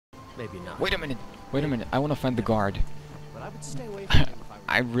Maybe not. Wait a minute. Wait a minute. I want to find the guard. But I would stay away from him if I were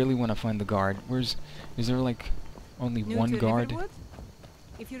I really want to find the guard. Is there like only New one to guard? Riverwood?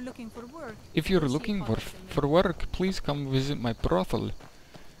 If you're looking for work, If you're you'll see looking Hollis in for work, please come visit my brothel.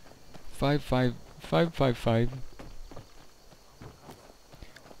 55555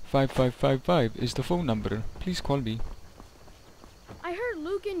 5555 is the phone number. Please call me. I heard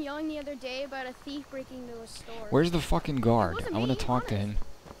Lucan yelling the other day about a thief breaking into a store. Where's the fucking guard? wasn't I want to me, talk to honest. him.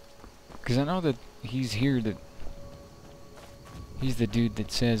 Because I know that he's here, that he's the dude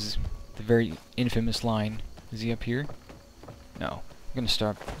that says the very infamous line. Is he up here? No. I'm gonna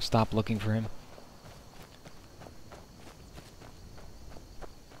stop looking for him.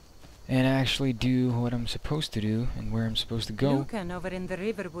 And actually do what I'm supposed to do and where I'm supposed to go. Lucan over in the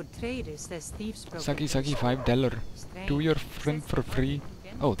Riverwood Trader says thieves broke Saki into Saki the store. $5. Strange. Do your friend Says for the free. morning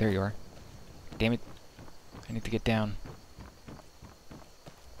again. Oh, there you are. Damn it. I need to get down.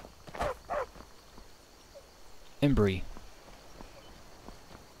 Embry.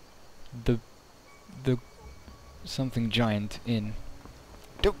 The something giant inn.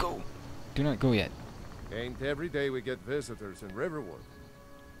 Don't go. Do not go yet. Ain't every day we get visitors in Riverwood.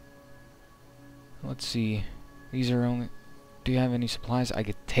 Let's see. These are only... Do you have any supplies I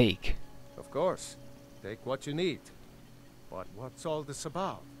could take? Of course. Take what you need. But what's all this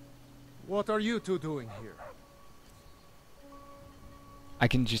about? What are you two doing here? I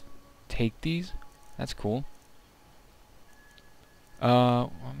can just take these? That's cool. I'm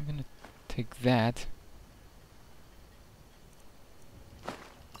gonna take that.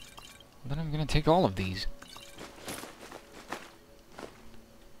 Then I'm gonna take all of these.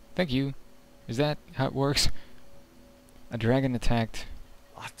 Thank you. Is that how it works? A dragon attacked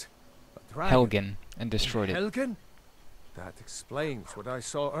What? A dragon? Helgen and destroyed it. Helgen? That explains what I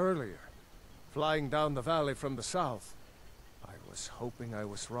saw earlier. Flying down the valley from the south. I was hoping I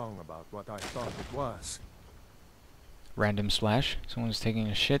was wrong about what I thought it was. Random splash. Someone's taking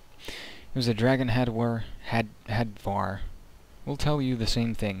a shit. It was a dragon Hadvar. We'll tell you the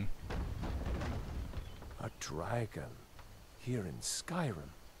same thing. A dragon. Here in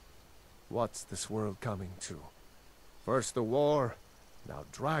Skyrim. What's this world coming to? First the war, now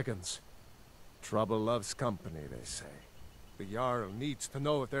dragons. Trouble loves company, they say. The Jarl needs to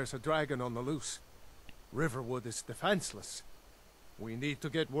know if there's a dragon on the loose. Riverwood is defenseless. We need to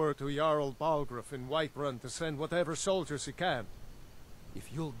get word to Jarl Balgruuf in Whiterun to send whatever soldiers he can.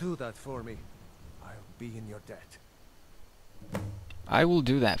 If you'll do that for me, I'll be in your debt. I will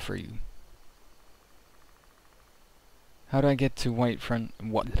do that for you. How do I get to Whiterun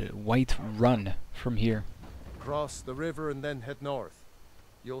from here? Cross the river and then head north.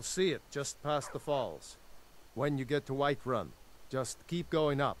 You'll see it just past the falls. When you get to Whiterun, just keep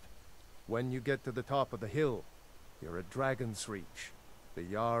going up. When you get to the top of the hill, you're at Dragon's Reach, the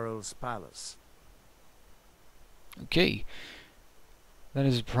Jarl's palace. Okay. That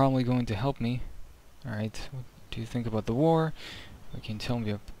is probably going to help me. Alright, what do you think about the war? You can tell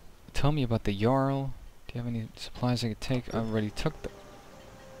me about the Jarl. Do you have any supplies I could take? I already took them.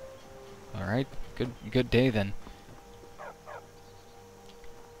 Alright, good day then.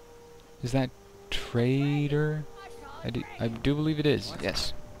 Is that trader? I do believe it is,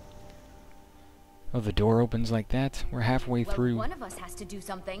 yes. Oh, the door opens like that? We're halfway through. One of us has to do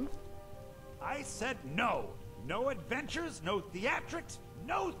something. I said no. No adventures, no theatrics,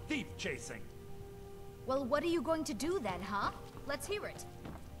 no thief chasing. Well, what are you going to do then, huh? Let's hear it.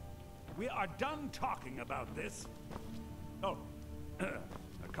 We are done talking about this. Oh,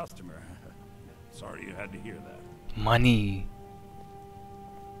 a customer. Sorry you had to hear that. Money.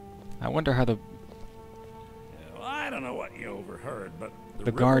 I wonder how the Well, I don't know what you overheard, but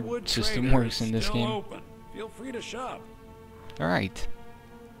The guard Riverwood system Trader works is in this still game. Open. Feel free to shop. Alright.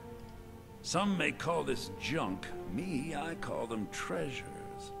 Some may call this junk. Me, I call them treasures.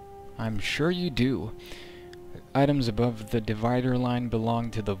 I'm sure you do. Items above the divider line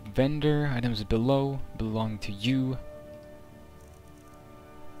belong to the vendor. Items below belong to you.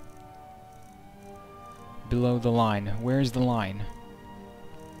 Below the line. Where's the line?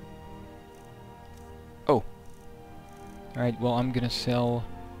 Oh. Alright, well I'm gonna sell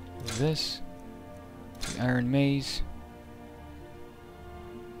this. The Iron Maze.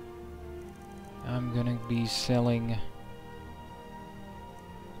 I'm gonna be selling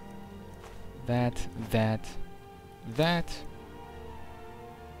that.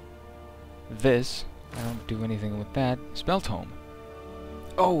 This. I don't do anything with that. Spell Tome.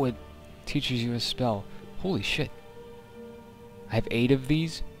 Oh, it teaches you a spell. Holy shit. I have 8 of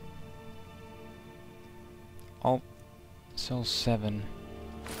these. I'll sell 7.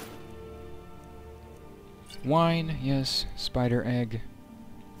 Wine, yes. Spider egg.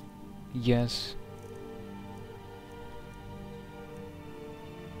 Yes.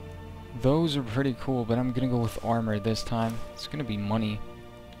 Those are pretty cool, but I'm gonna go with armor this time. It's gonna be money.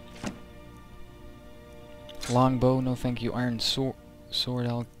 Longbow, no thank you. Iron sword,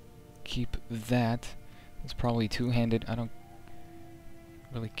 I'll keep that. It's probably two-handed. I don't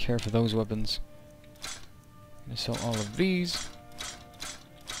really care for those weapons. I'm gonna sell all of these.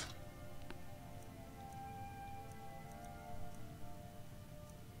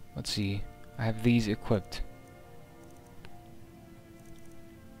 Let's see. I have these equipped.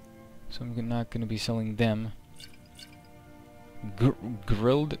 So I'm not going to be selling them.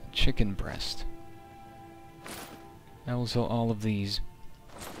 Grilled chicken breast. I will sell all of these.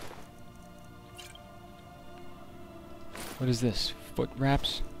 What is this? Foot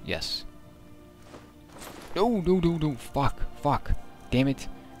wraps? Yes. No, no, no, no. Fuck. Fuck. Damn it.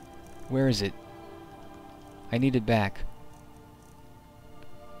 Where is it? I need it back.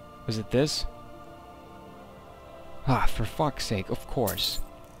 Was it this? Ah, for fuck's sake, of course.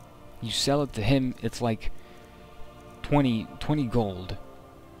 You sell it to him, it's like 20 gold.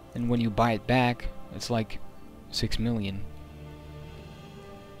 And when you buy it back, it's like 6 million.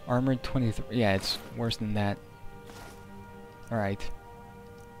 Armored 23. Yeah, it's worse than that. Alright.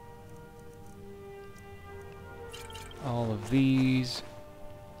 All of these.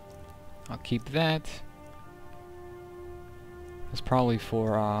 I'll keep that. It's probably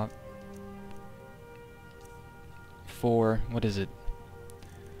for what is it?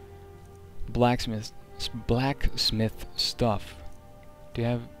 Blacksmith stuff. Do you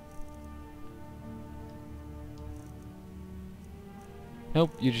have?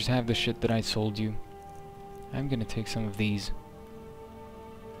 Nope, you just have the shit that I sold you. I'm gonna take some of these.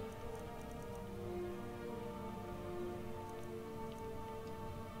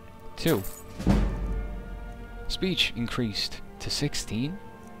 Two. Speech increased to 16.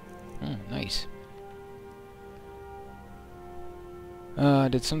 Nice.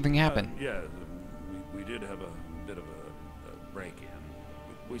 Did something happen? Yeah, we did have a bit of a break-in.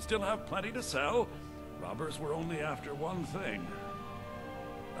 We still have plenty to sell. Robbers were only after one thing.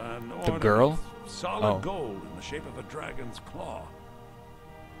 An The girl? with solid gold in the shape of a dragon's claw.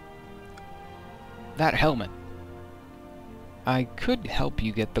 That helmet. I could help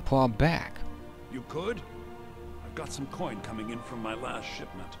you get the claw back. You could? I've got some coin coming in from my last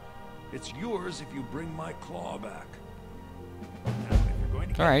shipment. It's yours if you bring my claw back. Now, if you're going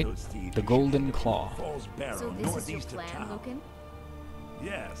to get Alright, those thieves, the you should golden get to claw. Falls Barrow, So this is your northeast of plan, town. Lucan?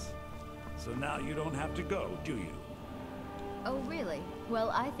 Yes. So now you don't have to go, do you? Oh, really?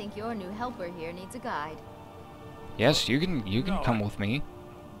 Well, I think your new helper here needs a guide. Yes, you can No, come with me.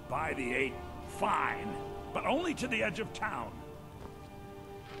 By the 8, fine. But only to the edge of town.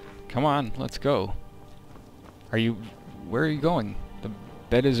 Come on, let's go. Where are you going? The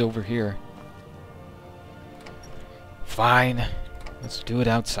bed is over here. Fine. Let's do it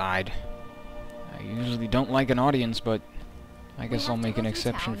outside. I usually don't like an audience, but I guess I'll make an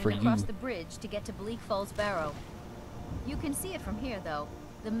exception for you. Across the bridge to get to Bleak Falls Barrow. You can see it from here, though.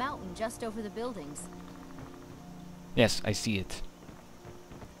 The mountain just over the buildings. Yes, I see it.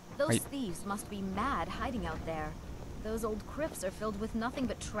 Those thieves must be mad hiding out there. Those old crypts are filled with nothing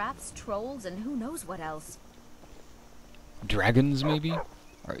but traps, trolls, and who knows what else. Dragons, maybe?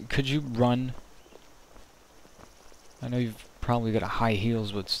 Or could you run? I know you've probably got high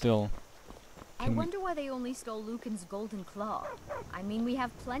heels, but still. I wonder why they only stole Lucan's golden claw. I mean, we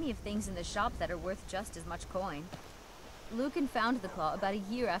have plenty of things in the shop that are worth just as much coin. Lucan found the claw about a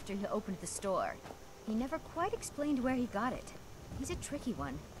year after he opened the store. He never quite explained where he got it. He's a tricky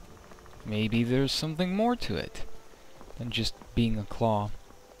one. Maybe there's something more to it than just being a claw.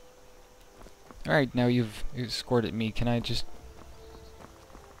 Alright, now you've escorted me. Can I just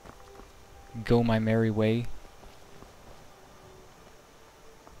go my merry way?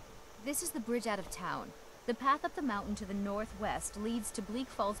 This is the bridge out of town. The path up the mountain to the northwest leads to Bleak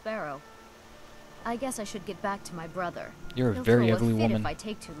Falls Barrow. I guess I should get back to my brother. You're a He'll very throw ugly a fit woman. if I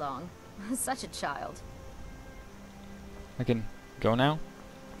take too long. Such a child. I can go now?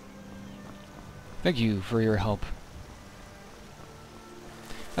 Thank you for your help.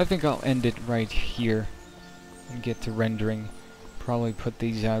 I think I'll end it right here and get to rendering. Probably put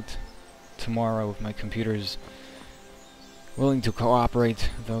these out tomorrow if my computer's willing to cooperate,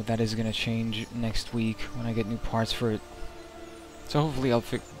 though that is going to change next week when I get new parts for it. So hopefully I'll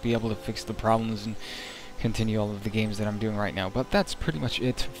be able to fix the problems and continue all of the games that I'm doing right now. But that's pretty much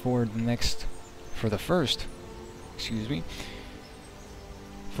it for the first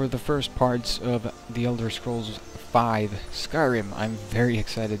parts of The Elder Scrolls V Skyrim. I'm very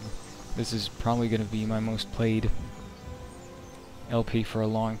excited. This is probably going to be my most played LP for a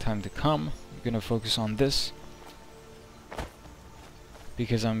long time to come. I'm gonna focus on this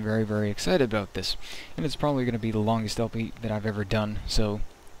because I'm very, very excited about this. And it's probably gonna be the longest LP that I've ever done, so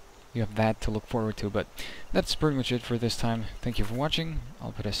you have that to look forward to. But that's pretty much it for this time. Thank you for watching.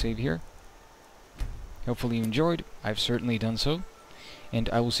 I'll put a save here. Hopefully you enjoyed. I've certainly done so. And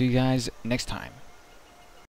I will see you guys next time.